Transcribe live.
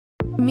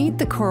Meet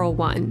the Coral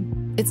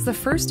One. It's the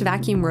first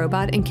vacuum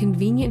robot and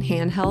convenient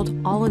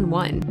handheld all in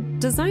one,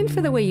 designed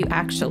for the way you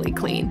actually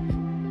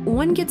clean.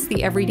 One gets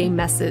the everyday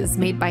messes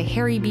made by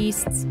hairy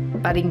beasts,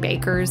 budding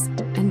bakers,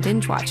 and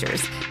binge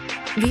watchers.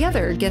 The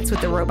other gets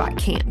what the robot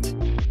can't,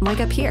 like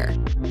up here,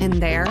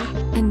 and there,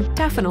 and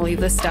definitely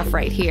this stuff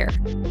right here.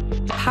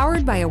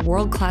 Powered by a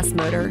world-class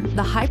motor,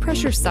 the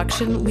high-pressure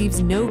suction leaves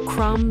no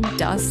crumb,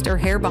 dust, or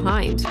hair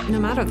behind, no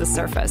matter the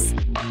surface.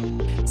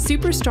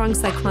 Super strong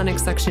cyclonic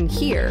suction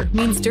here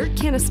means dirt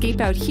can't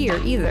escape out here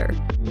either.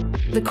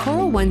 The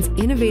Coral One's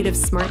innovative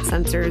smart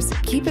sensors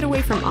keep it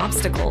away from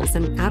obstacles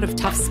and out of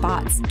tough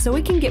spots, so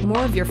it can get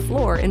more of your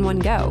floor in one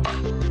go.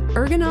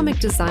 Ergonomic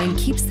design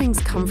keeps things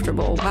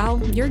comfortable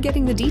while you're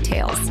getting the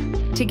details.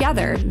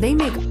 Together, they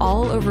make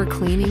all-over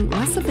cleaning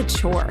less of a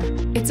chore.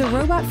 It's a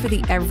robot for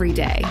the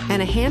everyday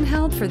and a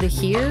handheld for the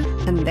here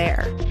and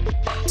there.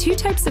 Two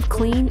types of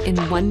clean in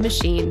one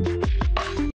machine.